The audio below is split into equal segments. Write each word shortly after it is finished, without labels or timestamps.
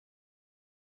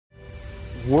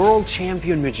World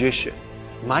champion magician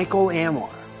Michael Ammar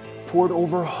poured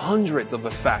over hundreds of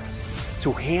effects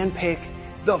to handpick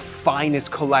the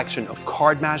finest collection of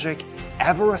card magic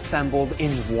ever assembled in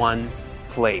one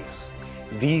place.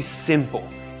 These simple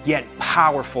yet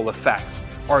powerful effects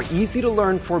are easy to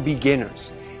learn for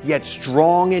beginners, yet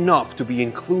strong enough to be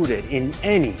included in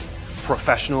any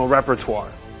professional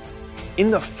repertoire.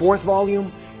 In the fourth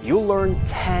volume, you'll learn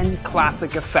 10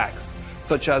 classic effects,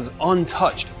 such as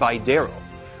Untouched by Daryl,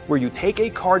 where you take a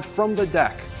card from the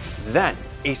deck, then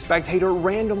a spectator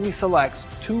randomly selects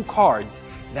 2 cards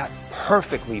that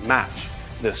perfectly match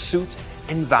the suit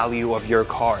and value of your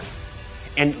card.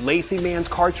 And Lazy Man's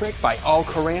Card Trick by Al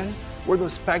Karan, where the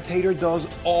spectator does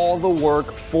all the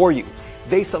work for you.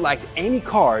 They select any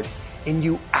card and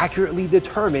you accurately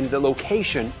determine the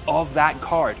location of that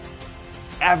card.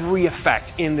 Every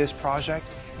effect in this project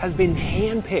has been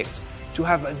handpicked to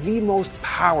have the most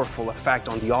powerful effect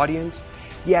on the audience,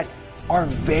 yet are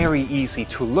very easy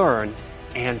to learn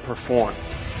and perform.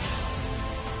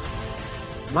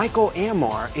 Michael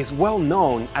Ammar is well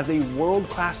known as a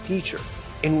world-class teacher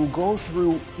and will go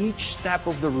through each step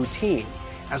of the routine,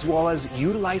 as well as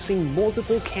utilizing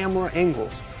multiple camera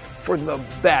angles for the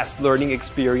best learning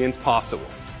experience possible.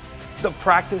 The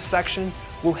practice section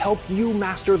will help you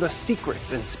master the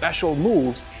secrets and special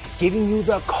moves, giving you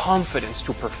the confidence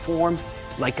to perform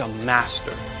like a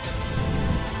master.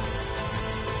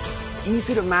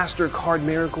 Easy to Master Card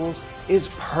Miracles is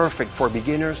perfect for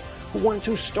beginners who want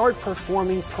to start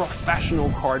performing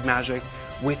professional card magic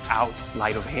without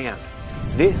sleight of hand.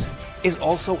 This is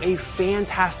also a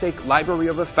fantastic library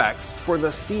of effects for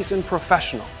the seasoned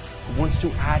professional who wants to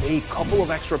add a couple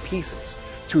of extra pieces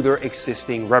to their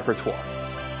existing repertoire.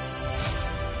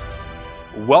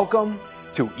 Welcome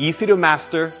to Easy to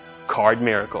Master Card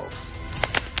Miracles.